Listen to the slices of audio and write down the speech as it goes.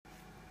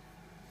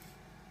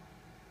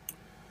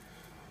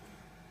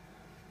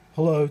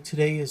Hello,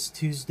 today is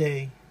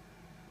Tuesday,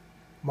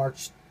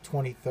 March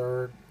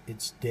 23rd.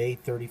 It's day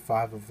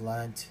 35 of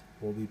Lent.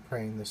 We'll be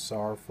praying the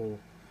sorrowful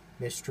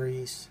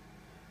mysteries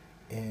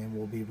and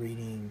we'll be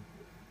reading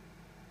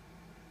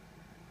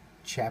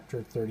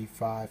chapter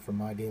 35 from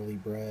My Daily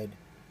Bread.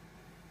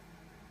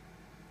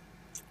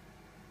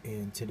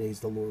 And today's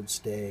the Lord's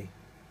Day,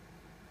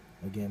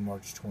 again,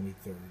 March 23rd.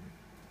 In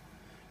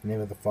the name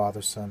of the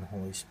Father, Son,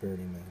 Holy Spirit,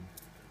 amen.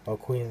 O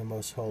Queen of the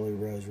Most Holy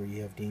Rosary,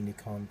 you have deigned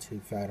to come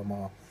to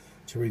Fatima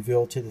to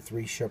reveal to the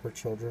three shepherd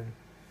children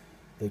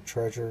the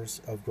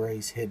treasures of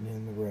grace hidden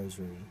in the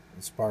Rosary.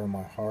 Inspire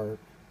my heart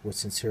with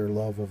sincere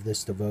love of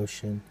this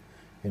devotion,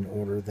 in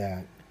order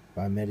that,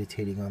 by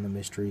meditating on the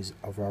mysteries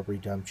of our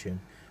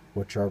redemption,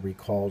 which are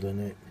recalled in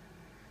it,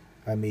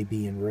 I may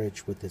be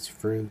enriched with its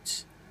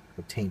fruits,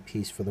 obtain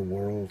peace for the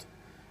world,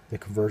 the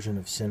conversion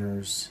of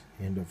sinners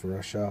and of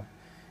Russia,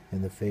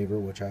 and the favor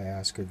which I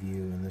ask of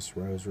you in this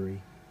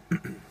Rosary.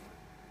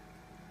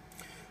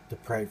 To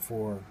pray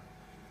for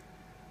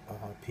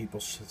people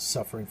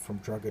suffering from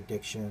drug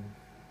addiction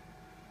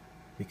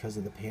because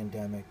of the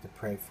pandemic, to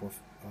pray for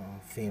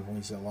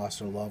families that lost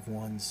their loved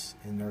ones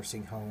in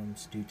nursing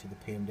homes due to the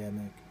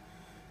pandemic,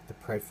 to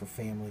pray for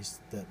families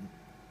that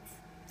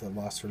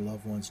lost their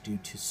loved ones due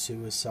to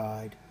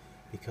suicide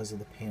because of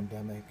the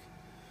pandemic,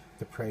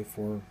 to pray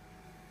for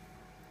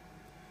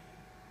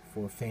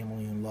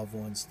family and loved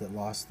ones that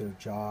lost their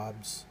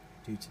jobs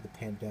due to the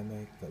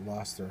pandemic, that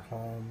lost their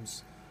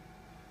homes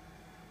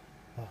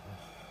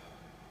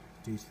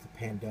due to the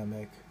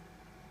pandemic,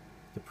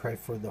 to pray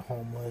for the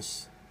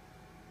homeless,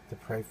 to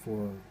pray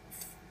for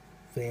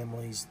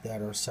families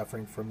that are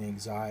suffering from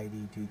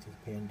anxiety due to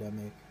the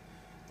pandemic,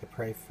 to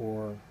pray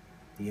for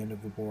the end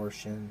of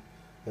abortion,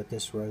 that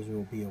this rosary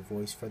will be a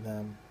voice for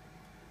them,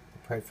 to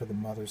pray for the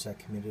mothers that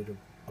committed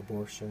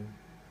abortion,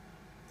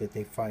 that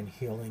they find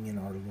healing in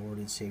our Lord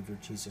and Savior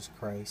Jesus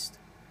Christ,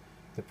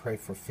 to pray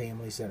for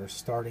families that are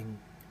starting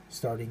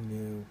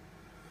new,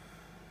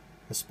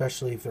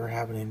 especially if they're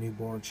having a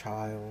newborn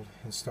child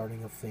and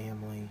starting a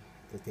family,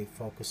 that they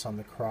focus on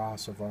the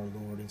cross of our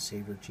Lord and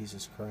Savior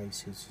Jesus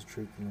Christ, who's the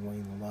truth and the way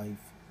and the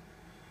life.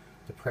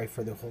 To pray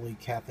for the Holy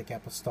Catholic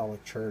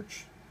Apostolic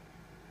Church,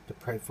 to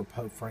pray for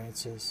Pope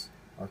Francis,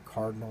 our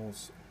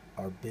cardinals,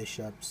 our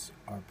bishops,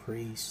 our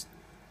priests,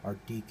 our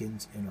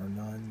deacons, and our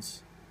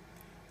nuns.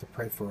 To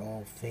pray for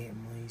all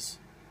families,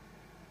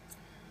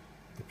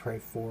 to pray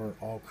for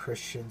all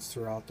Christians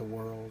throughout the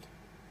world,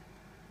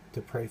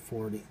 to pray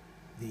for the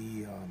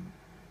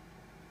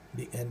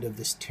end of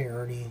this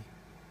tyranny,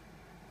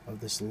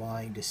 of this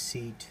lying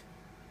deceit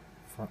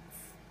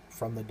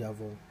from the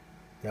devil,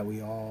 that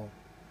we all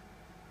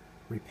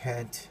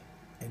repent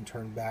and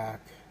turn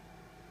back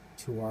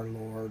to our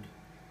Lord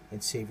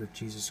and Savior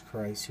Jesus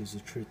Christ, who's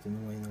the truth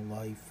and the way and the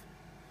life,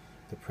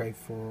 to pray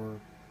for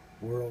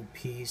world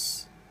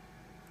peace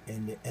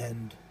and the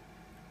end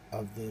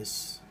of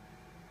this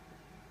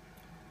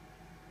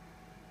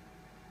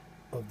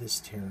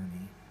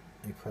tyranny,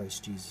 in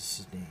Christ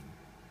Jesus' name.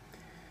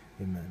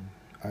 Amen.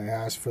 I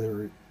ask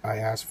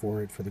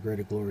for it for the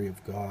greater glory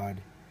of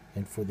God,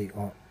 and for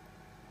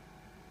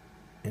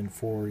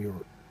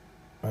your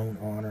own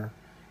honor,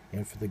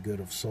 and for the good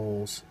of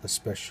souls,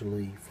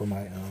 especially for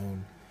my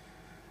own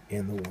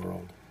and the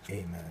world.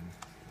 Amen.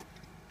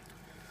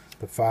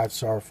 The five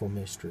sorrowful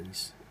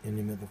mysteries. In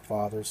the name of the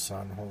Father,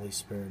 Son, Holy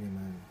Spirit.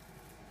 Amen.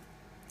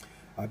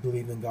 I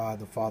believe in God,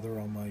 the Father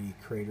Almighty,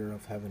 creator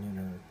of heaven and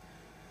earth,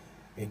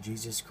 and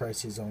Jesus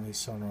Christ, his only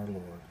Son, our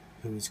Lord,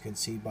 who was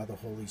conceived by the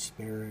Holy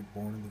Spirit,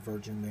 born of the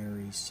Virgin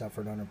Mary,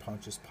 suffered under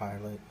Pontius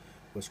Pilate,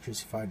 was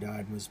crucified,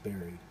 died, and was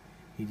buried.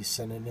 He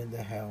descended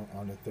into hell.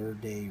 On the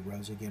third day he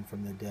rose again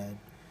from the dead.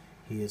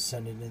 He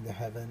ascended into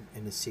heaven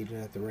and is seated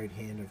at the right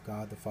hand of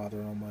God the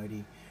Father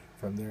Almighty.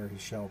 From there he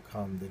shall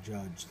come to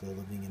judge the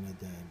living and the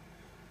dead.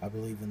 I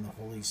believe in the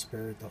Holy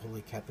Spirit, the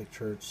Holy Catholic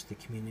Church, the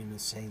communion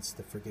of saints,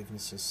 the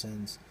forgiveness of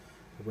sins,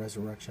 the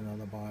resurrection of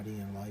the body,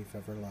 and life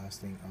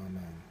everlasting.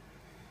 Amen.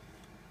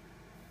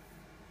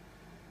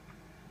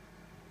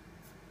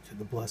 To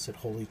the blessed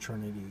Holy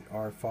Trinity,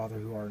 our Father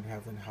who art in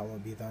heaven,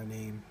 hallowed be thy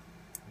name.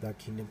 Thy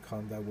kingdom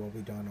come, thy will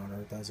be done on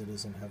earth as it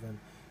is in heaven.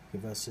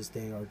 Give us this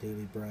day our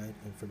daily bread,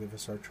 and forgive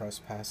us our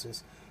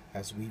trespasses,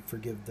 as we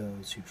forgive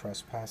those who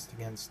trespass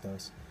against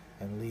us.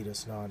 And lead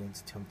us not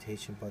into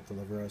temptation, but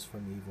deliver us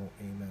from evil.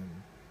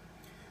 Amen.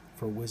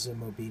 For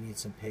wisdom,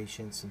 obedience, and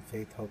patience, and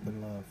faith, hope,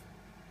 and love.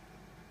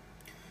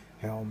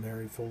 Hail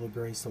Mary, full of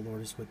grace, the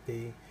Lord is with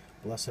thee.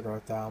 Blessed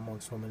art thou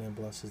amongst women, and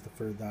blessed is the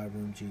fruit of thy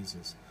womb,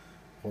 Jesus.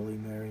 Holy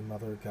Mary,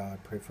 Mother of God,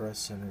 pray for us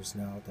sinners,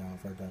 now at the hour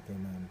of our death.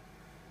 Amen.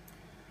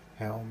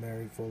 Hail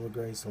Mary, full of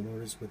grace, the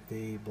Lord is with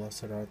thee.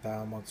 Blessed art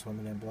thou amongst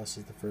women, and blessed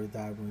is the fruit of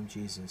thy womb,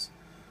 Jesus.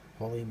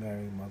 Holy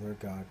Mary, Mother of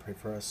God, pray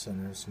for us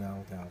sinners, now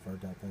at the hour of our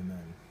death.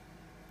 Amen.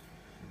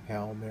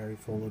 Hail Mary,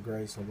 full of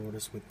grace, the Lord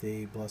is with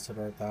thee. Blessed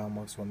art thou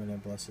amongst women,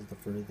 and blessed is the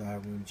fruit of thy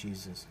womb,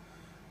 Jesus.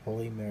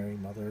 Holy Mary,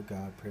 Mother of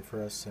God, pray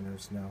for us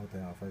sinners, now at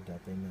the hour of our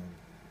death. Amen.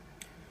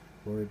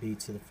 Glory be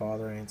to the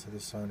Father, and to the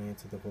Son, and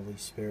to the Holy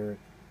Spirit,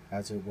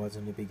 as it was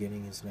in the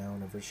beginning, is now,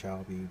 and ever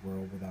shall be,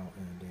 world without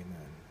end.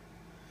 Amen.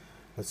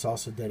 Let's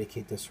also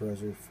dedicate this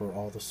rosary for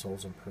all the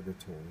souls in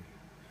purgatory.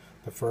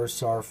 The first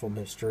sorrowful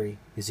mystery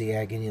is the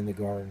agony in the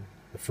garden.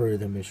 The fruit of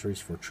the mystery is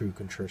for true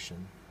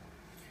contrition.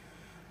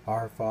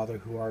 Our Father,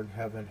 who art in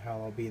heaven,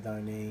 hallowed be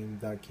thy name.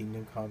 Thy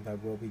kingdom come, thy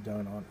will be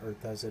done on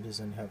earth as it is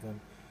in heaven.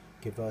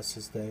 Give us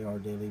this day our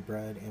daily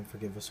bread, and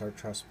forgive us our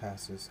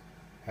trespasses,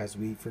 as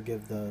we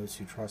forgive those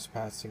who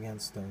trespass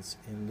against us.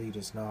 And lead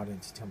us not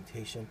into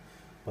temptation,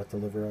 but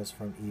deliver us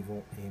from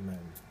evil. Amen.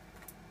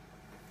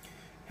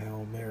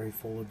 Hail Mary,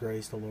 full of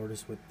grace, the Lord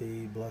is with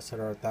thee. Blessed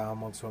art thou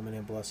amongst women,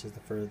 and blessed is the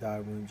fruit of thy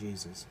womb,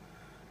 Jesus.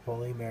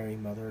 Holy Mary,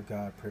 Mother of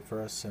God, pray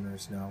for us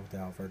sinners, now and at the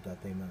hour of our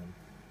death. Amen.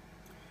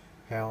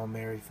 Hail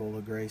Mary, full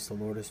of grace, the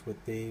Lord is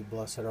with thee.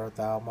 Blessed art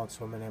thou amongst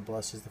women, and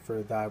blessed is the fruit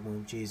of thy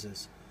womb,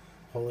 Jesus.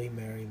 Holy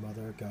Mary,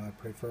 Mother of God,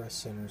 pray for us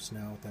sinners,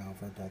 now at the hour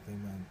of our death.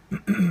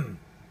 Amen.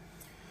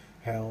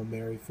 Hail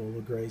Mary, full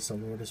of grace, the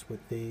Lord is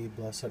with thee.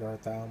 Blessed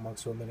art thou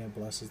amongst women, and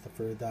blessed is the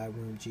fruit of thy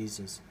womb,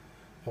 Jesus.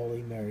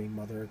 Holy Mary,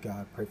 Mother of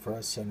God, pray for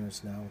us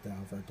sinners, now at the hour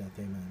of our death.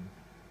 Amen.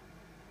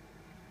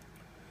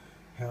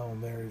 Hail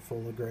Mary,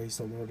 full of grace,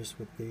 the Lord is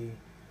with thee.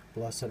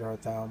 Blessed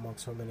art thou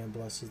amongst women, and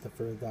blessed is the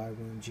fruit of thy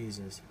womb,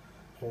 Jesus.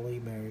 Holy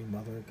Mary,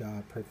 Mother of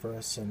God, pray for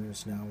us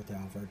sinners, now at the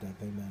hour of our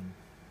death. Amen.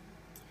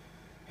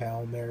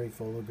 Hail Mary,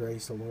 full of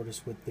grace, the Lord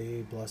is with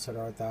thee. Blessed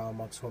art thou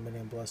amongst women,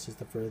 and blessed is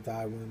the fruit of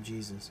thy womb,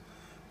 Jesus.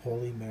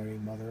 Holy Mary,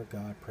 Mother of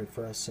God, pray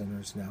for us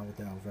sinners, now at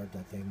the hour of our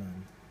death.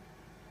 Amen.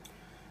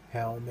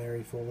 Hail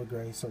Mary, full of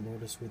grace, the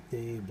Lord is with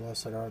thee.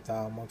 Blessed art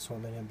thou amongst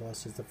women, and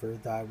blessed is the fruit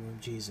of thy womb,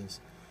 Jesus.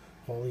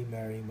 Holy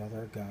Mary,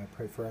 Mother of God,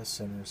 pray for us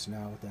sinners,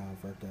 now at the hour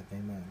of our death.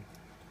 Amen.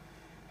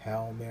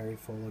 Hail Mary,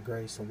 full of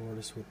grace, the Lord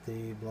is with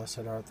thee. Blessed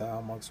art thou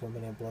amongst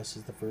women, and blessed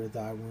is the fruit of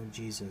thy womb,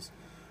 Jesus.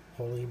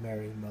 Holy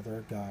Mary, Mother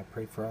of God,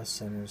 pray for us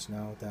sinners,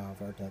 now at the hour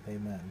of our death.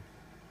 Amen.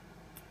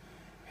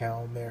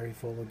 Hail Mary,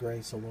 full of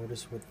grace, the Lord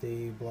is with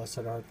thee. Blessed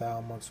art thou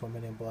amongst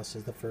women, and blessed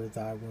is the fruit of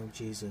thy womb,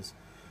 Jesus.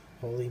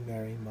 Holy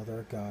Mary, Mother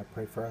of God,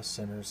 pray for us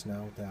sinners,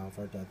 now at the hour of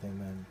our death.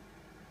 Amen.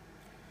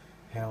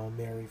 Hail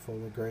Mary,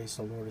 full of grace,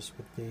 the Lord is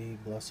with thee.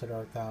 Blessed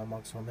art thou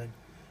amongst women,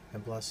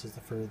 and blessed is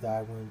the fruit of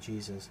thy womb,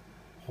 Jesus.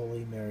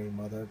 Holy Mary,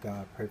 Mother of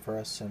God, pray for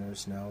us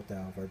sinners, now at the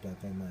hour of our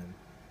death. Amen.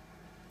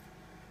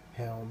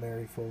 Hail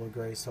Mary, full of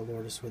grace, the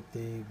Lord is with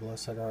thee.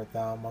 Blessed art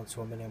thou amongst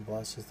women, and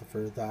blessed is the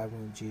fruit of thy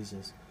womb,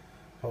 Jesus.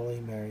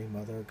 Holy Mary,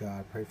 Mother of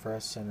God, pray for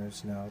us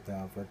sinners, now at the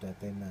hour of our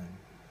death. Amen.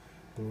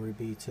 Glory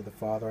be to the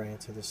Father, and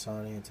to the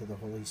Son, and to the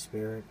Holy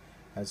Spirit,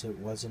 as it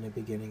was in the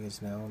beginning,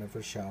 is now, and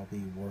ever shall be,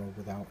 world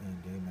without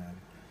end. Amen.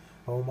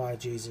 O my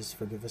Jesus,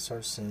 forgive us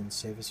our sins,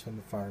 save us from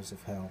the fires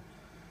of hell.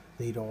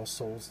 Lead all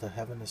souls to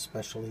heaven,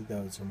 especially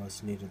those who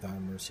most need of thy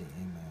mercy.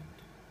 Amen.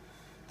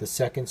 The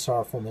second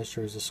sorrowful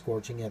mystery is the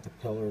scourging at the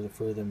pillar. The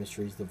fruit of the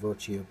mystery is the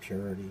virtue of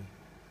purity.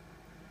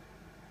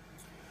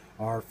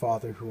 Our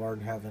Father, who art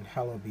in heaven,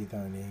 hallowed be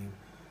thy name.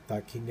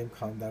 Thy kingdom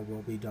come, thy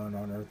will be done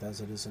on earth as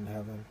it is in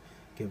heaven.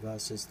 Give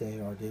us this day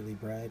our daily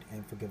bread,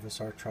 and forgive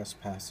us our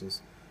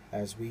trespasses,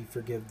 as we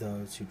forgive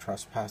those who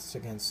trespass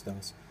against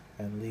us.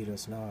 And lead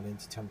us not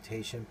into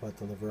temptation, but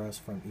deliver us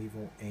from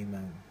evil.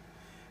 Amen.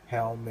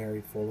 Hail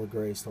Mary, full of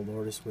grace, the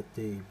Lord is with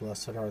thee.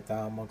 Blessed art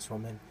thou amongst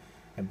women,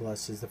 and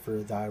blessed is the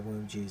fruit of thy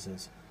womb,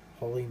 Jesus.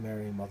 Holy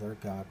Mary, Mother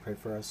of God, pray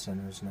for us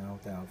sinners, now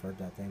at the hour of our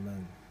death.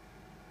 Amen.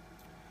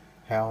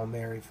 Hail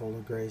Mary, full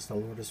of grace, the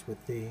Lord is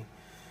with thee.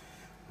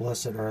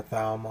 Blessed art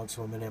thou amongst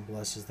women, and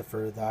blessed is the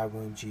fruit of thy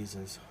womb,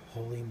 Jesus.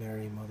 Holy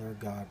Mary, Mother of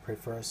God, pray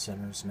for us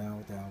sinners, now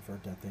at the hour of our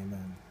death.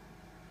 Amen.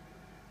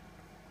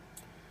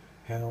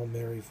 Hail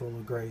Mary, full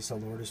of grace, the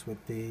Lord is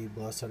with thee.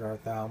 Blessed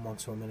art thou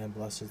amongst women, and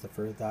blessed is the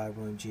fruit of thy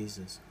womb,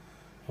 Jesus.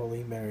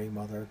 Holy Mary,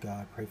 Mother of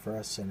God, pray for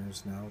us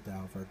sinners, now at the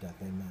hour of our death.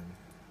 Amen.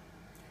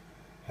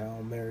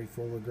 Hail Mary,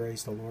 full of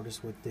grace, the Lord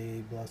is with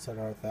thee. Blessed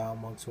art thou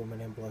amongst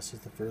women, and blessed is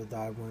the fruit of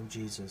thy womb,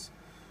 Jesus.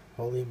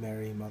 Holy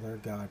Mary, Mother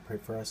of God, pray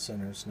for us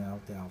sinners, now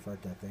at the hour of our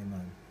death.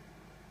 Amen.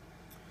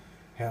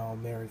 Hail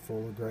Mary,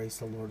 full of grace,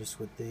 the Lord is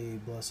with thee.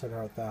 Blessed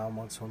art thou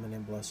amongst women,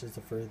 and blessed is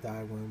the fruit of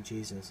thy womb,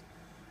 Jesus.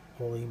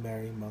 Holy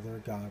Mary, Mother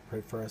of God,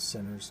 pray for us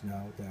sinners,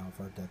 now at the hour of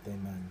our death.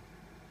 Amen.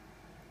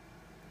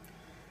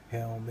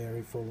 Hail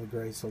Mary, full of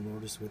grace, the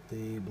Lord is with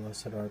thee.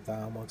 Blessed art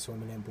thou amongst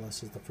women, and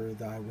blessed is the fruit of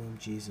thy womb,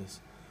 Jesus.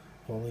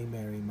 Holy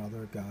Mary,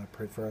 Mother of God,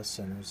 pray for us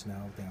sinners,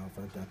 now at the hour of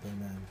our death.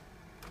 Amen.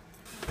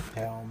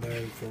 Hail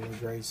Mary, full of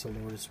grace, the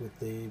Lord is with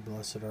thee.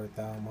 Blessed art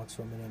thou amongst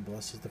women, and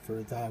blessed is the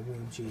fruit of thy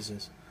womb,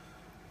 Jesus.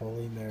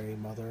 Holy Mary,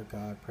 Mother of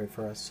God, pray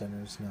for us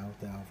sinners, now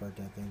at the hour of our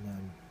death.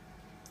 Amen.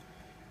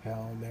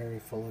 Hail Mary,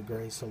 full of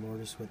grace, the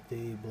Lord is with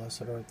thee.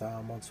 Blessed art thou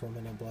amongst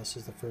women, and blessed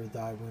is the fruit of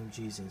thy womb,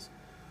 Jesus.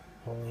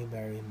 Holy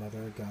Mary,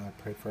 Mother of God,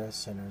 pray for us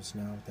sinners,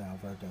 now at the hour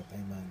of our death.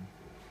 Amen.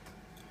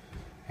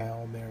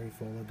 Hail Mary,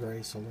 full of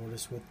grace, the Lord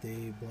is with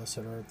thee. Blessed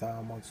art thou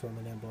amongst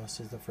women, and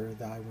blessed is the fruit of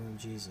thy womb,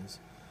 Jesus.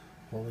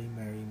 Holy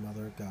Mary,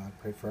 Mother of God,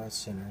 pray for us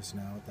sinners,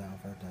 now at the hour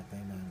of our death.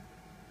 Amen.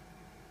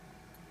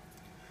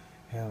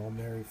 Hail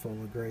Mary, full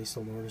of grace,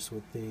 the Lord is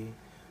with thee.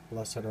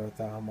 Blessed art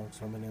thou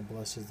amongst women, and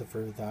blessed is the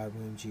fruit of thy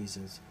womb,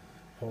 Jesus.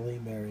 Holy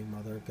Mary,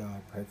 Mother of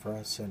God, pray for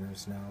us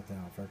sinners, now at the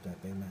hour of our death.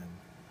 Amen.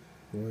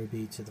 Glory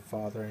be to the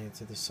Father, and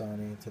to the Son,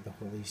 and to the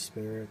Holy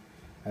Spirit,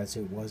 as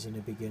it was in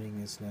the beginning,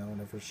 is now, and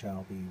ever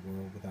shall be,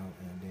 world without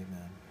end.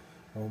 Amen.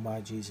 O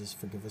my Jesus,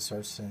 forgive us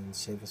our sins,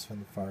 save us from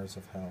the fires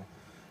of hell.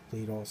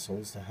 Lead all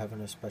souls to heaven,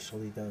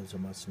 especially those who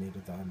most need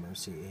of thy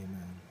mercy.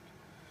 Amen.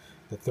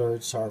 The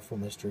third sorrowful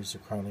mystery is the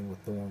crowning with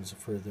thorns. The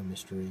fruit of the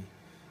mystery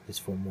is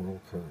for moral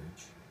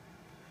courage.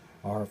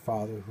 Our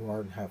Father, who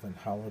art in heaven,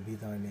 hallowed be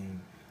thy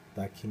name.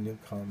 Thy kingdom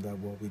come, thy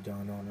will be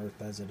done on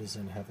earth as it is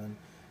in heaven.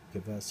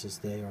 Give us this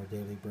day our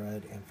daily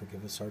bread, and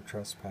forgive us our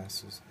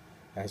trespasses,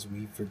 as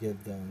we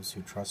forgive those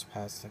who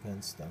trespass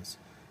against us.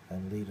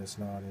 And lead us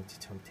not into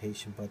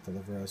temptation, but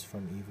deliver us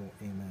from evil.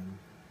 Amen.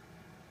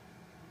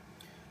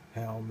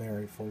 Hail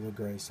Mary, full of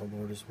grace, the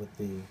Lord is with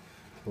thee.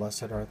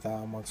 Blessed art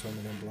thou amongst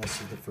women, and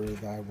blessed is the fruit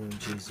of thy womb,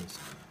 Jesus.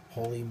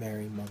 Holy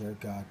Mary, Mother of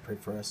God, pray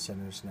for us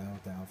sinners, now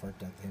at the hour of our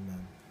death.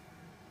 Amen.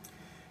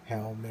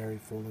 Hail Mary,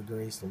 full of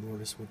grace, the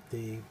Lord is with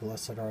thee.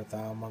 Blessed art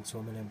thou amongst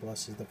women, and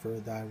blessed is the fruit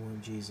of thy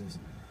womb, Jesus.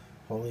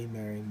 Holy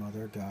Mary,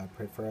 Mother of God,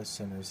 pray for us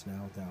sinners,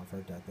 now at the hour of our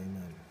death.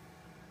 Amen.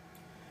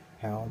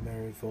 Hail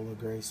Mary, full of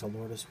grace, the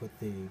Lord is with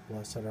thee.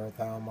 Blessed art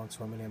thou amongst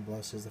women, and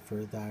blessed is the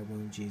fruit of thy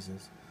womb,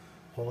 Jesus.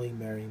 Holy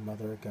Mary,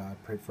 Mother of God,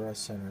 pray for us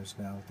sinners,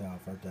 now at the hour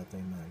of our death.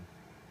 Amen.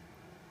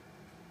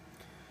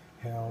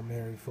 Hail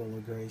Mary, full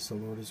of grace, the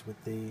Lord is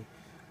with thee.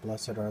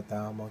 Blessed art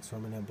thou amongst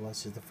women, and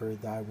blessed is the fruit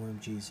of thy womb,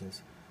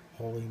 Jesus.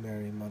 Holy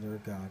Mary, Mother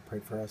of God, pray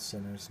for us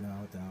sinners,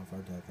 now at the hour of our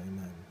death.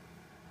 Amen.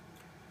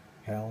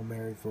 Hail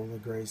Mary, full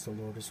of grace, the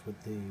Lord is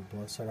with thee.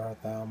 Blessed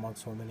art thou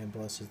amongst women, and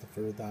blessed is the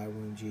fruit of thy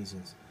womb,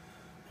 Jesus.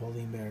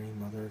 Holy Mary,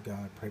 Mother of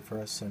God, pray for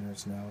us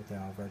sinners, now at the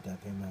hour of our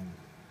death. Amen.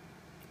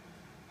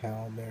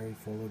 Hail Mary,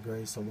 full of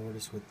grace, the Lord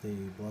is with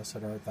thee.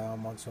 Blessed art thou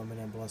amongst women,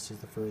 and blessed is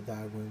the fruit of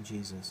thy womb,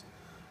 Jesus.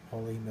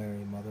 Holy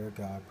Mary, Mother of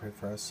God, pray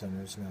for us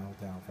sinners, now at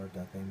the hour of our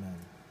death. Amen.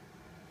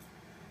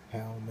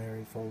 Hail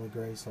Mary, full of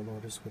grace, the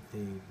Lord is with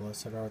thee.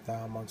 Blessed art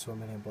thou amongst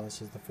women, and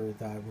blessed is the fruit of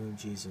thy womb,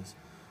 Jesus.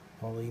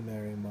 Holy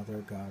Mary, Mother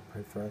of God,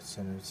 pray for us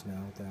sinners,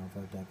 now at the hour of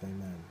our death.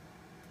 Amen.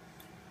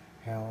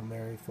 Hail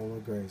Mary, full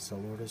of grace, the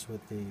Lord is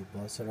with thee.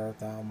 Blessed art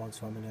thou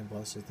amongst women, and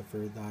blessed is the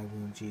fruit of thy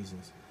womb,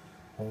 Jesus.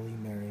 Holy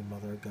Mary,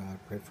 Mother of God,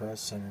 pray for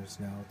us sinners,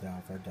 now at the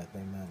hour of our death.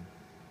 Amen.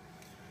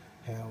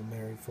 Hail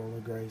Mary, full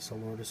of grace, the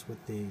Lord is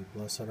with thee.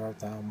 Blessed art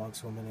thou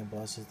amongst women, and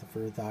blessed is the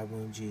fruit of thy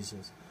womb,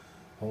 Jesus.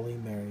 Holy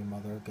Mary,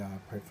 Mother of God,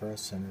 pray for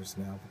us sinners,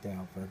 now at the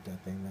hour of our death.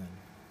 Amen.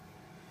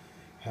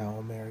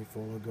 Hail Mary,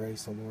 full of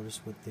grace, the Lord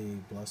is with thee.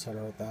 Blessed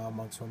art thou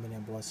amongst women,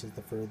 and blessed is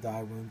the fruit of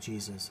thy womb,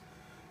 Jesus.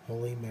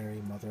 Holy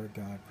Mary, Mother of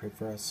God, pray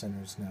for us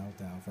sinners, now at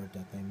the hour of our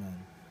death.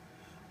 Amen.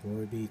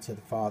 Glory be to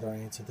the Father,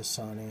 and to the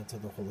Son, and to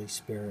the Holy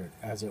Spirit,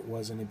 as it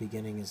was in the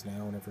beginning, is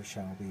now, and ever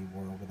shall be,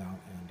 world without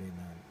end.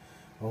 Amen.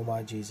 O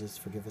my Jesus,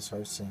 forgive us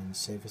our sins,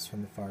 save us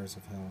from the fires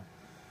of hell.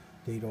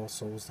 Lead all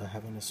souls to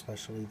heaven,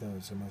 especially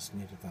those who most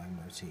need of thy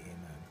mercy.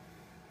 Amen.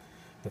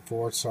 The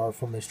fourth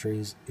sorrowful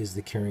mystery is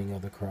the carrying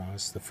of the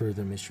cross. The fruit of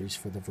the mystery is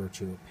for the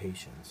virtue of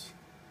patience.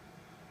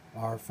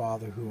 Our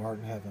Father, who art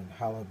in heaven,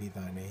 hallowed be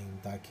thy name.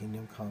 Thy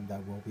kingdom come, thy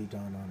will be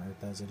done on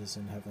earth as it is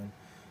in heaven.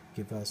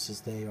 Give us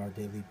this day our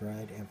daily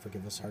bread, and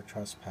forgive us our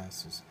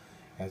trespasses,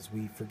 as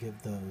we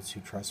forgive those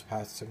who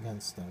trespass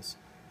against us.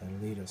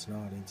 And lead us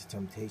not into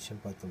temptation,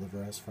 but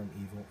deliver us from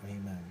evil.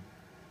 Amen.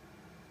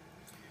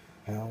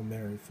 Hail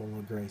Mary, full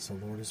of grace, the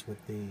Lord is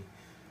with thee.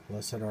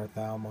 Blessed art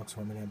thou amongst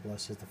women, and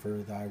blessed is the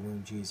fruit of thy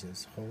womb,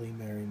 Jesus. Holy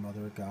Mary,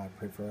 Mother of God,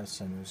 pray for us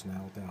sinners,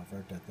 now at the hour of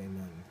our death.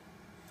 Amen.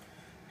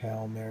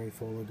 Hail Mary,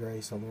 full of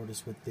grace, the Lord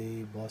is with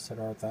thee. Blessed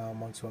art thou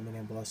amongst women,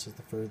 and blessed is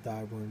the fruit of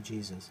thy womb,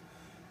 Jesus.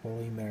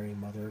 Holy Mary,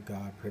 Mother of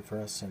God, pray for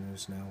us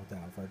sinners, now at the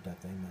hour of our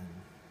death. Amen.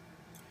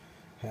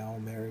 Hail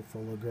Mary,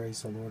 full of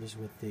grace, the Lord is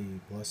with thee.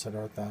 Blessed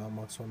art thou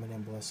amongst women,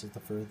 and blessed is the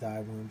fruit of thy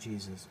womb,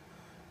 Jesus.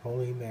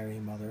 Holy Mary,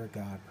 Mother of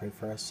God, pray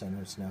for us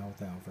sinners, now at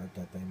the hour of our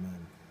death.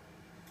 Amen.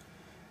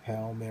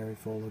 Hail Mary,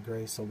 full of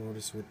grace, the Lord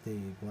is with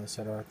thee.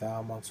 Blessed art thou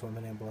amongst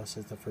women, and blessed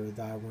is the fruit of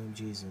thy womb,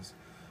 Jesus.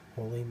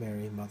 Holy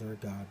Mary, Mother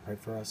of God, pray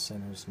for us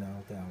sinners, now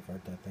at the hour of our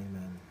death.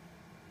 Amen.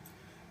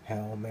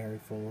 Hail Mary,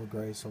 full of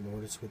grace, the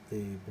Lord is with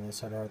thee.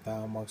 Blessed art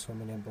thou amongst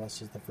women, and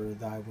blessed is the fruit of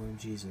thy womb,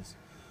 Jesus.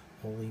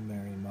 Holy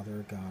Mary,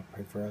 Mother of God,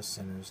 pray for us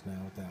sinners,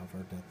 now at the hour of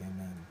our death.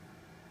 Amen.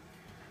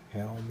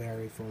 Hail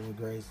Mary, full of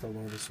grace, the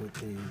Lord is with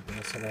thee.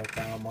 Blessed art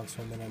thou amongst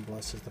women, and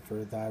blessed is the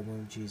fruit of thy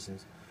womb,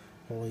 Jesus.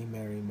 Holy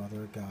Mary,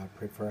 Mother of God,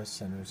 pray for us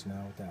sinners,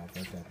 now at the hour of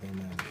our death.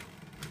 Amen.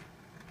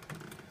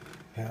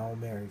 Hail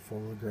Mary,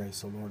 full of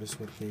grace, the Lord is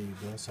with thee.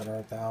 Blessed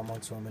art thou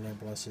amongst women, and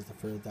blessed is the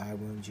fruit of thy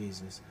womb,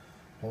 Jesus.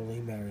 Holy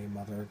Mary,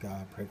 Mother of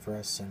God, pray for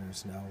us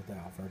sinners, now at the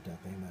hour of our death.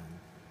 Amen.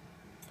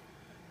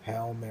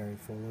 Hail Mary,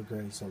 full of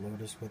grace, the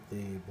Lord is with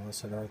thee.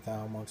 Blessed art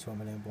thou amongst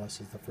women, and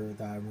blessed is the fruit of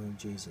thy womb,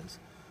 Jesus.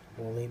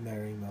 Holy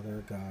Mary, Mother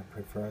of God,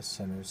 pray for us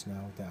sinners,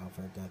 now at the hour of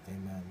our death.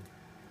 Amen.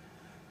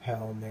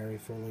 Hail Mary,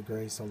 full of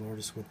grace, the Lord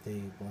is with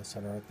thee. Blessed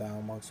art thou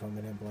amongst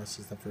women, and blessed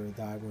is the fruit of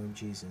thy womb,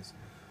 Jesus.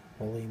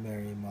 Holy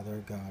Mary, Mother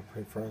of God,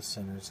 pray for us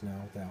sinners,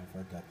 now at the hour of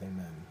our death.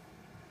 Amen.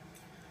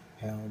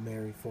 Hail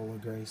Mary, full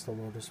of grace, the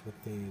Lord is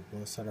with thee.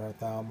 Blessed art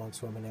thou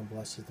amongst women, and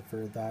blessed is the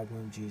fruit of thy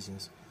womb,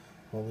 Jesus.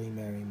 Holy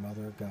Mary,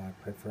 Mother of God,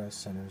 pray for us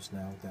sinners,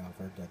 now at the hour of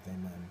our death.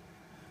 Amen.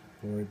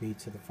 Glory be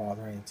to the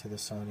Father, and to the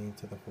Son, and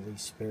to the Holy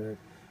Spirit,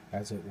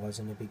 as it was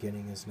in the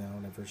beginning, is now,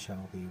 and ever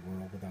shall be,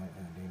 world without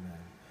end. Amen.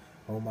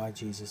 O my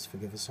Jesus,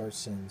 forgive us our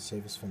sins,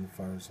 save us from the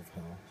fires of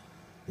hell.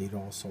 Lead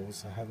all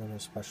souls to heaven,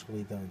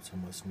 especially those who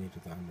most need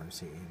of thy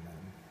mercy.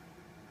 Amen.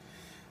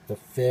 The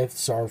fifth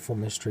sorrowful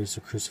mystery is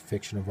the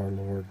crucifixion of our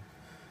Lord.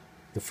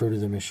 The fruit of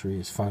the mystery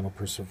is final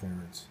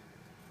perseverance.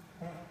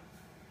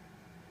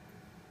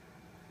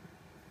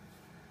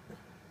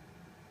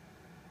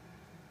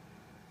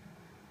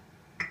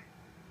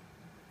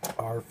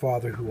 Our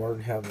Father, who art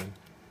in heaven,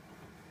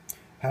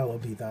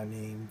 hallowed be thy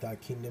name. Thy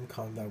kingdom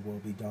come, thy will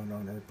be done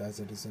on earth as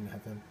it is in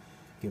heaven.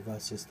 Give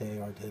us this day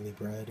our daily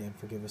bread, and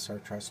forgive us our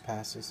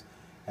trespasses,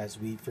 as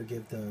we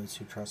forgive those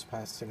who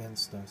trespass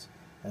against us.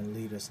 And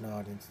lead us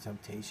not into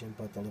temptation,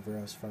 but deliver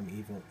us from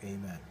evil.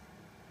 Amen.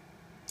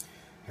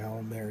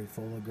 Hail Mary,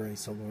 full of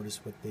grace, the Lord is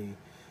with thee.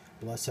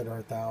 Blessed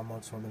art thou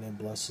amongst women, and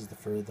blessed is the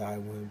fruit of thy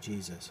womb,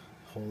 Jesus.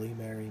 Holy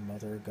Mary,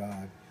 Mother of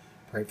God,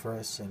 pray for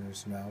us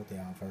sinners, now at the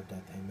hour of our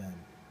death. Amen.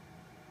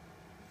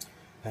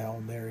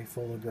 Hail Mary,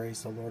 full of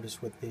grace, the Lord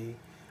is with thee.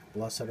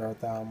 Blessed art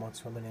thou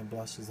amongst women, and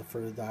blessed is the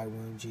fruit of thy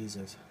womb,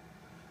 Jesus.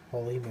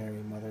 Holy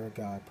Mary, Mother of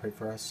God, pray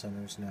for us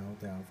sinners, now at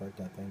the hour of our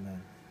death.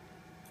 Amen.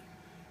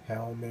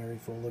 Hail Mary,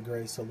 full of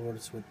grace, the Lord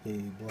is with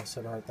thee. Blessed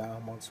art thou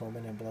amongst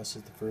women, and blessed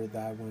is the fruit of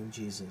thy womb,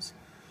 Jesus.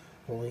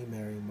 Holy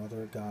Mary,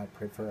 Mother of God,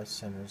 pray for us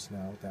sinners,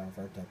 now at the hour of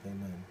our death.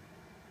 Amen.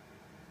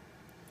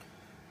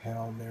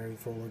 Hail Mary,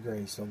 full of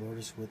grace, the Lord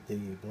is with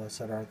thee.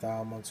 Blessed art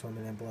thou amongst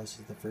women, and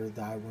blessed is the fruit of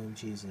thy womb,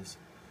 Jesus.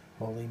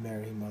 Holy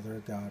Mary, Mother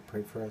of God,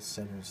 pray for us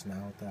sinners,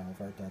 now at the hour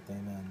of our death.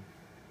 Amen.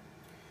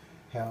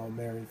 Hail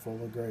Mary,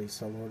 full of grace,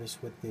 the Lord is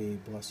with thee.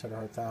 Blessed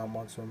art thou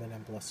amongst women,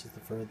 and blessed is the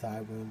fruit of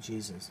thy womb,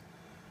 Jesus.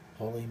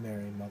 Holy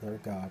Mary, Mother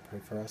of God, pray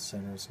for us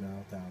sinners, now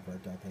at the hour of our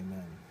death.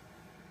 Amen.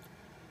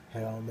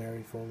 Hail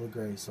Mary, full of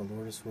grace, the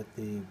Lord is with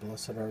thee.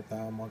 Blessed art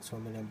thou amongst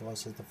women, and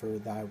blessed is the fruit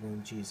of thy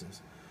womb,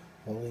 Jesus.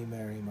 Holy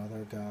Mary,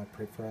 Mother of God,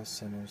 pray for us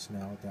sinners,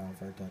 now at the hour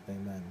of our death.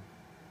 Amen.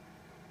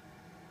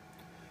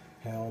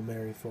 Hail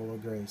Mary, full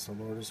of grace, the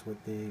Lord is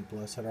with thee.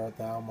 Blessed art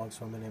thou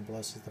amongst women, and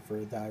blessed is the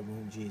fruit of thy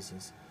womb,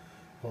 Jesus.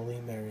 Holy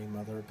Mary,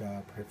 Mother of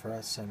God, pray for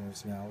us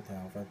sinners, now at the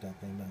hour of our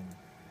death. Amen.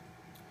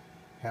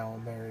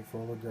 Hail Mary,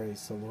 full of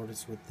grace, the Lord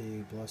is with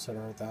thee. Blessed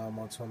art thou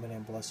amongst women,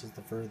 and blessed is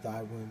the fruit of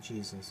thy womb,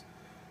 Jesus.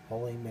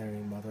 Holy Mary,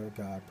 Mother of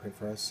God, pray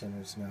for us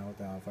sinners, now at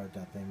the hour of our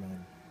death.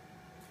 Amen.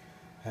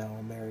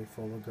 Hail Mary,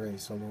 full of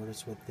grace, the Lord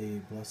is with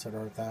thee. Blessed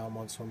art thou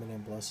amongst women,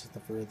 and blessed is the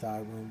fruit of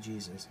thy womb,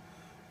 Jesus.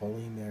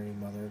 Holy Mary,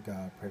 Mother of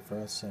God, pray for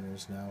us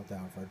sinners, now at the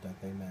hour of our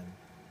death. Amen.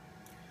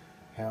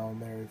 Hail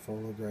Mary,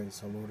 full of grace,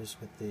 the Lord is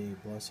with thee.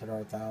 Blessed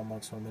art thou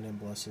amongst women, and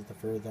blessed is the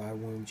fruit of thy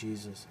womb,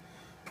 Jesus.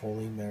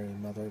 Holy Mary,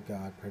 Mother of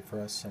God, pray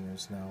for us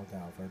sinners, now at the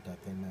hour of our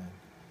death. Amen.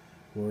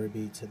 Glory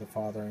be to the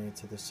Father, and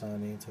to the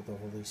Son, and to the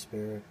Holy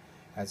Spirit,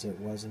 as it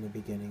was in the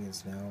beginning,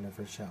 is now, and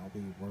ever shall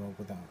be, world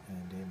without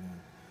end.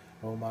 Amen.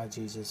 O my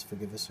Jesus,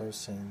 forgive us our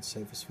sins,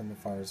 save us from the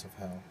fires of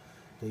hell.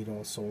 Lead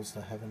all souls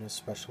to heaven,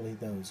 especially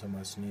those who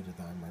most need of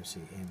thy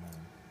mercy.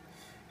 Amen.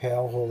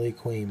 Hail, Holy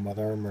Queen,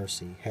 Mother of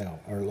Mercy. Hail,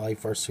 our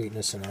life, our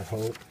sweetness, and our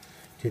hope.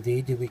 To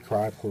thee do we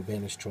cry, poor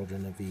banished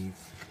children of Eve.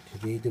 To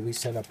thee do we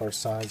send up our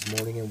sighs,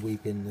 mourning and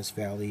weeping in this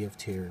valley of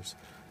tears.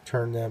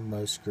 Turn them,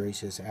 most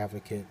gracious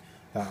Advocate,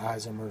 thy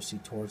eyes of mercy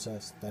towards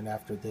us. Then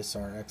after this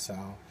our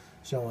exile,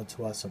 show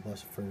unto us the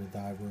blessed fruit of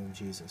thy womb,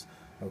 Jesus.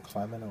 O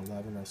Clement, O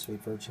Loving, O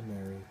sweet Virgin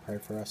Mary, pray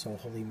for us, O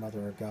Holy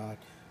Mother of God,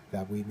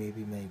 that we may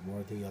be made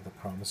worthy of the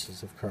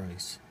promises of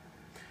Christ.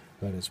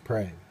 Let us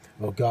pray.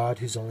 O God,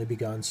 whose only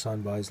begotten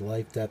Son, by his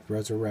life, death,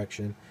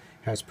 resurrection,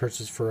 has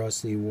purchased for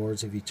us the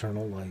rewards of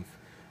eternal life,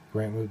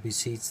 grant, we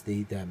beseech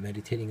thee, that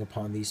meditating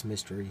upon these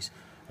mysteries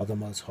of the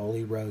most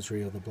holy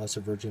rosary of the Blessed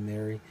Virgin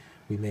Mary,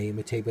 we may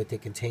imitate what they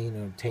contain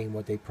and obtain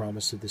what they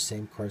promise through the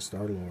same Christ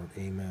our Lord.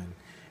 Amen.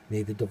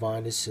 May the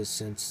divine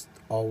assistance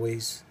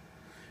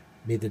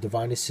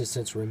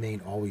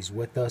remain always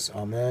with us.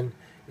 Amen.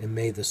 And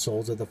may the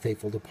souls of the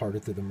faithful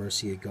departed through the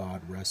mercy of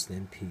God rest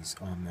in peace.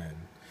 Amen.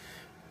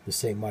 The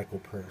St. Michael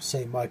Prayer.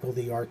 St. Michael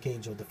the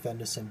Archangel,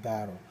 defend us in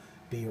battle.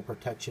 Be your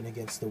protection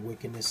against the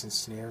wickedness and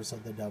snares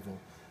of the devil.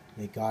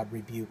 May God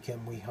rebuke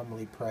him, we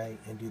humbly pray.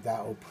 And do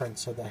thou, O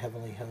Prince of the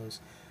heavenly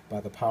host,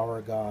 by the power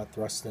of God,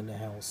 thrust into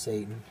hell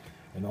Satan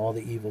and all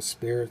the evil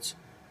spirits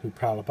who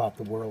prowl about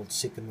the world,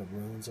 seeking the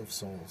ruins of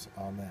souls.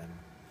 Amen.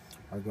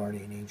 Our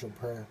Guardian Angel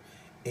Prayer.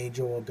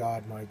 Angel of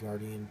God, my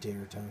guardian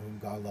dear, to whom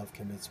God love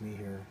commits me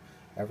here,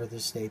 ever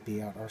this day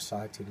be at our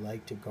side, to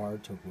light, to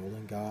guard, to rule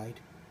and guide.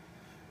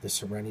 The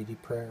Serenity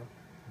Prayer.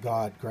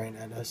 God grant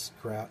us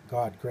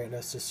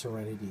the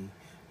serenity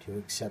to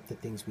accept the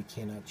things we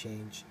cannot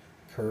change,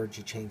 courage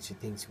to change the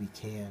things we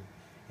can,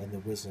 and the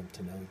wisdom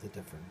to know the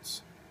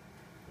difference.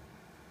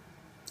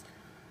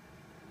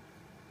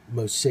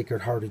 Most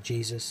Sacred Heart of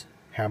Jesus,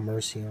 have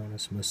mercy on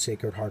us. Most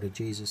Sacred Heart of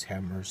Jesus,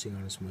 have mercy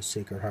on us. Most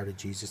Sacred Heart of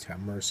Jesus, have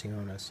mercy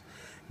on us.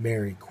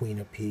 Mary, Queen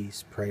of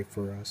Peace, pray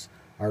for us.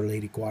 Our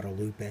Lady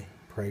Guadalupe,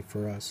 pray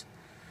for us.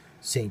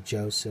 Saint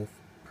Joseph,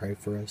 pray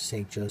for us.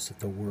 Saint Joseph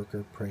the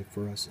Worker, pray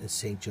for us. And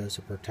Saint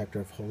Joseph,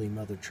 Protector of Holy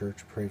Mother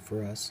Church, pray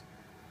for us.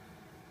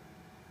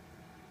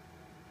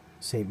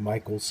 Saint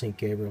Michael, Saint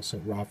Gabriel,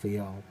 Saint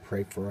Raphael,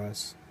 pray for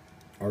us.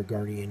 Our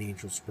guardian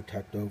angels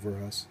protect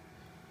over us.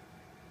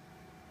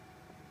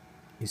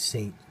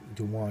 Saint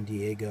Juan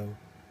Diego,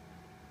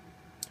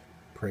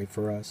 pray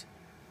for us.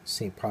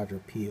 Saint Padre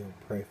Pio,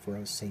 pray for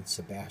us. Saint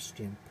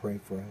Sebastian, pray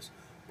for us.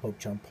 Pope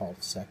John Paul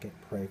II,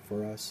 pray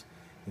for us.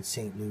 And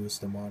Saint Louis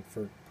de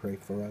Montfort, pray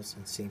for us.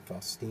 And Saint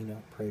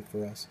Faustina, pray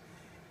for us.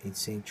 And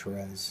Saint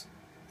Therese,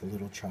 the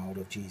little child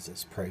of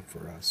Jesus, pray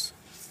for us.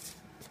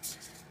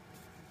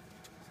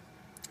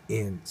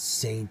 And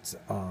Saint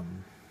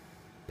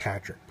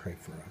Patrick, pray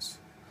for us.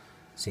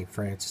 Saint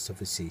Francis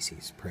of Assisi,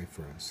 pray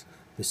for us.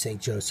 The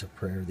Saint Joseph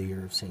prayer, the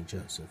year of Saint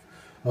Joseph.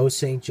 O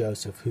Saint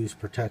Joseph, whose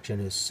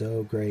protection is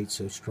so great,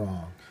 so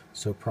strong,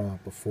 so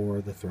prompt before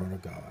the throne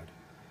of God,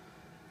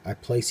 I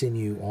place in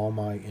you all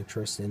my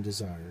interests and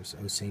desires.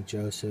 O Saint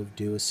Joseph,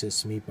 do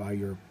assist me by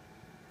your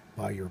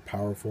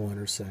powerful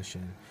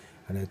intercession,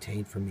 and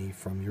obtain for me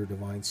from your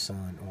divine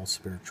Son all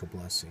spiritual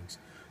blessings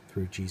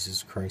through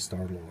Jesus Christ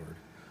our Lord,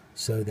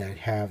 so that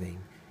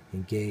having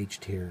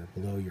engaged here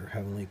below your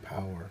heavenly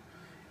power,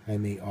 I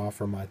may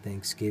offer my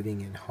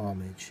thanksgiving and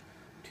homage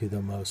to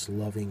the most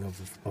loving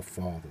of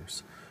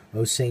fathers.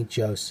 O Saint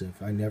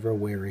Joseph, I never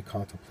weary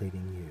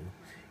contemplating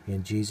you,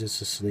 and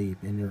Jesus asleep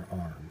in your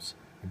arms.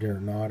 I dare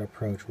not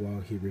approach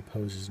while he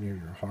reposes near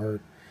your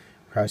heart.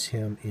 Press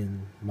him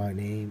in my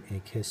name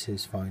and kiss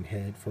his fine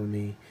head for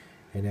me,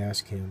 and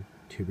ask him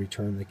to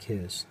return the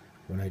kiss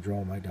when I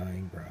draw my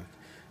dying breath.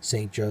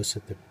 Saint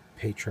Joseph, the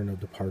patron of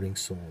departing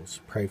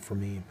souls, pray for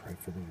me and pray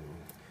for the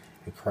world.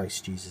 In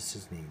Christ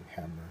Jesus' name,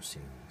 have mercy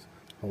on us.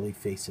 Holy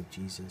face of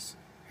Jesus,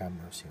 have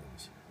mercy on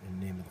us. In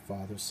the name of the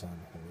Father, Son,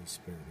 Holy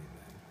Spirit,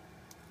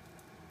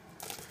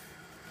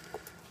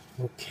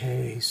 amen.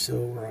 Okay, so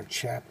we're on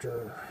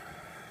chapter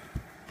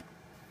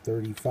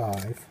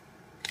 35.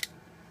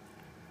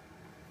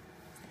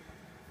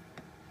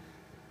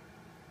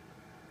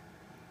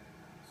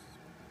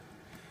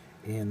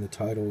 And the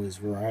title is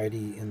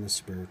Variety in the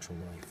Spiritual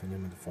Life. In the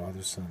name of the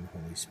Father, Son,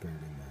 Holy Spirit,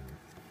 amen.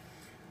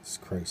 This is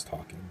Christ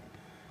talking.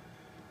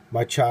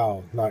 My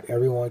child, not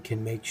everyone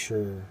can make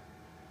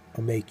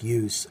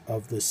use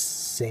of the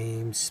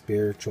same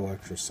spiritual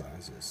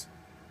exercises.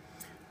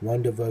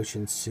 One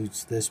devotion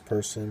suits this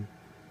person,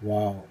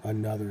 while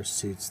another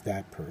suits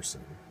that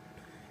person.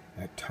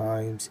 At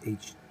times, a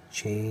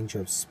change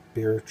of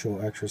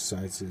spiritual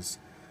exercises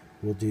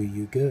will do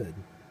you good.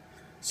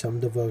 Some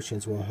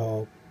devotions will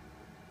help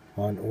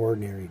on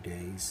ordinary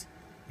days,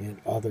 and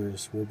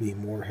others will be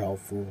more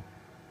helpful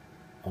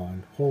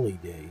on holy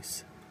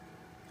days.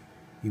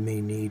 You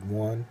may need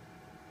one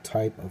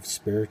type of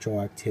spiritual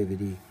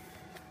activity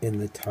in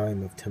the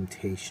time of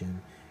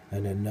temptation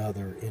and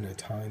another in a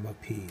time of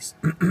peace.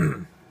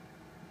 A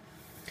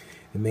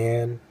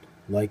man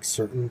likes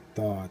certain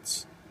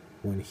thoughts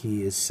when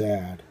he is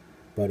sad,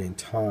 but in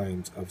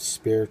times of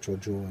spiritual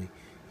joy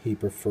he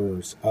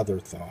prefers other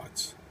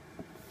thoughts.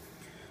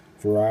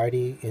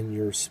 Variety in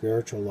your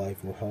spiritual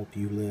life will help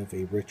you live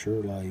a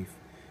richer life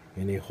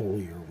and a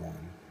holier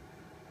one.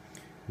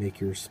 Make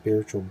your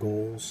spiritual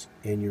goals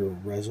and your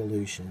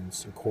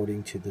resolutions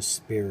according to the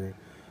spirit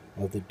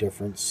of the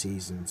different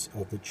seasons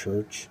of the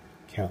church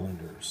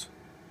calendars.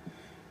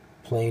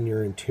 Plan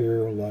your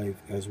interior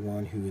life as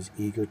one who is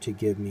eager to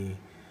give me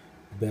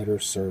better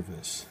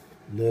service.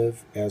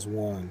 Live as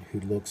one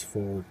who looks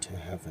forward to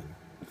heaven.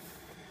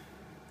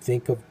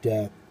 Think of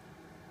death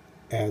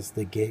as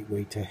the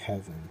gateway to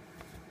heaven.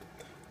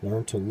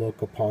 Learn to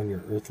look upon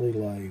your earthly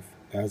life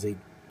as a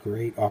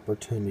great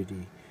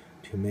opportunity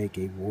to make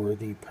a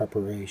worthy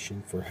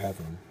preparation for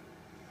heaven.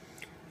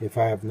 If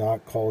I have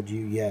not called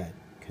you yet,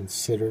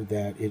 consider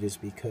that it is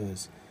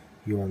because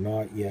you are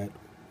not yet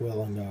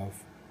well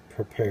enough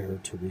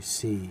prepared to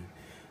receive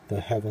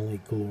the heavenly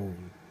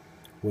glory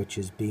which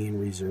is being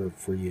reserved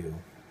for you.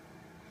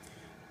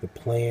 The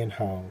plan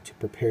how to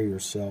prepare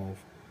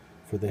yourself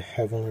for the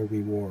heavenly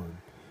reward.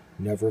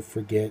 Never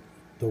forget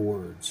the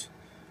words,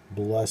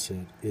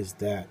 "Blessed is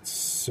that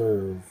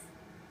servant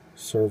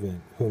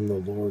whom the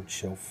Lord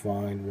shall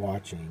find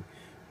watching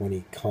when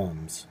he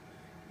comes.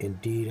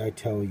 Indeed, I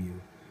tell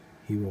you,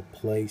 he will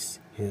place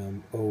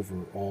him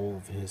over all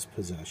of his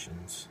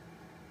possessions."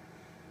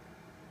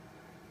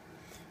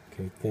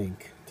 Okay,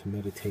 think, to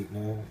meditate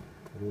now.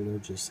 The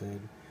Lord just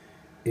said,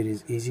 it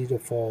is easy to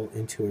fall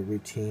into a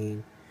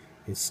routine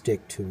and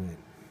stick to it.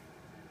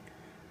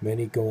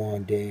 Many go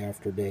on day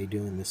after day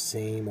doing the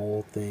same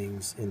old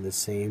things in the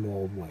same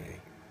old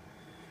way.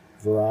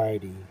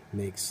 Variety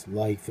makes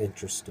life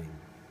interesting,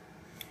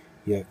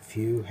 yet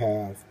few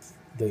have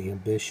the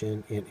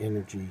ambition and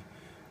energy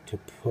to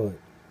put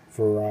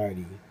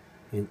variety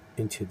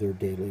into their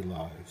daily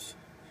lives.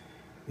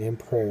 In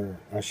prayer,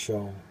 I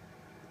shall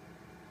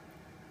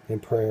In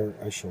prayer,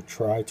 I shall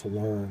try to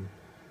learn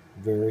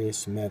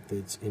various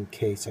methods in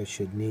case I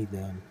should need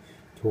them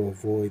to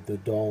avoid the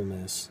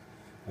dullness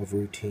of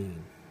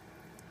routine.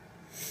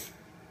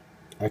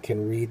 I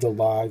can read the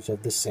lives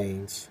of the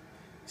saints,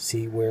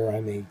 see where I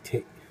may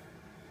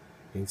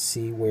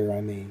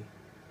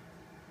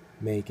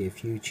make a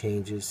few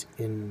changes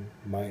in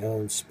my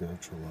own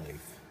spiritual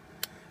life.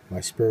 My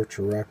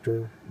spiritual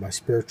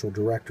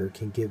director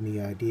can give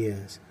me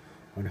ideas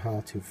on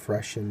how to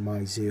freshen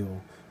my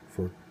zeal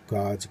for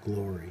God's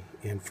glory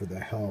and for the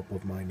help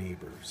of my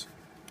neighbor.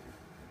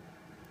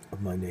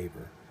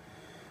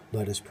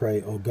 Let us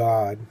pray, O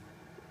God,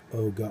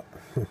 let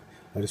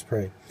us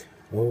pray,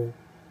 O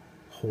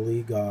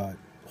Holy God,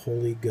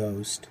 Holy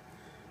Ghost,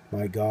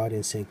 my God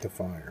and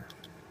sanctifier.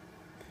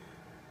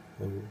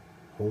 O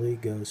Holy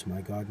Ghost,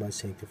 my God, my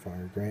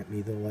sanctifier, grant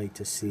me the light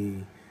to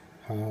see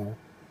how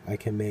I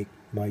can make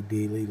my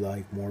daily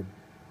life more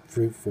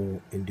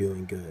fruitful in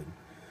doing good.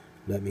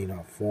 Let me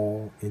not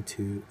fall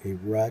into a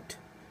rut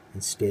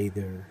and stay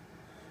there.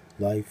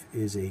 Life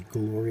is a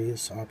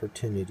glorious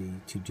opportunity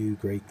to do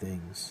great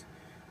things,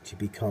 to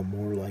become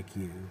more like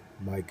you,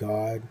 my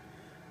God,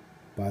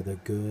 by the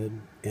good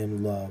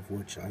and love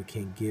which I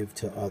can give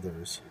to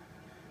others.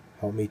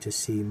 Help me to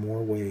see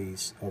more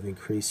ways of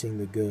increasing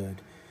the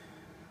good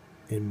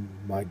in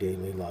my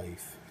daily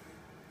life.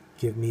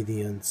 Give me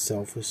the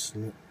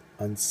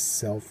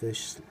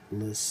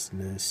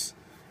unselfishness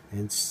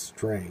and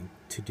strength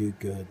to do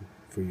good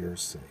for your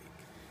sake.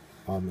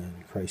 Amen.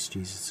 In Christ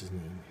Jesus'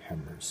 name, have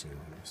mercy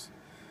on us.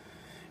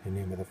 In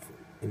the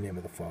name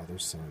of the Father,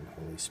 Son,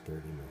 Holy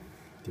Spirit, amen.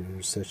 Through the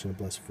intercession of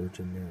Blessed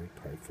Virgin Mary,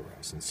 pray for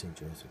us. And Saint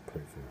Joseph,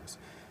 pray for us.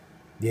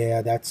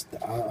 Yeah,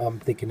 I'm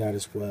thinking that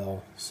as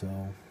well.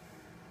 So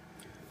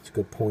it's a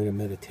good point of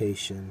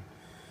meditation.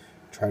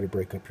 Try to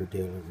break up your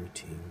daily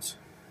routines.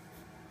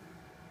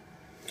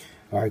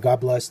 All right, God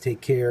bless.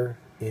 Take care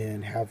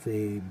and have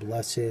a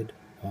blessed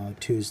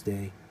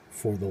Tuesday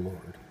for the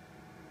Lord.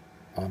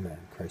 Amen.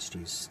 In Christ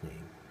Jesus'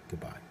 name.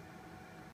 Goodbye.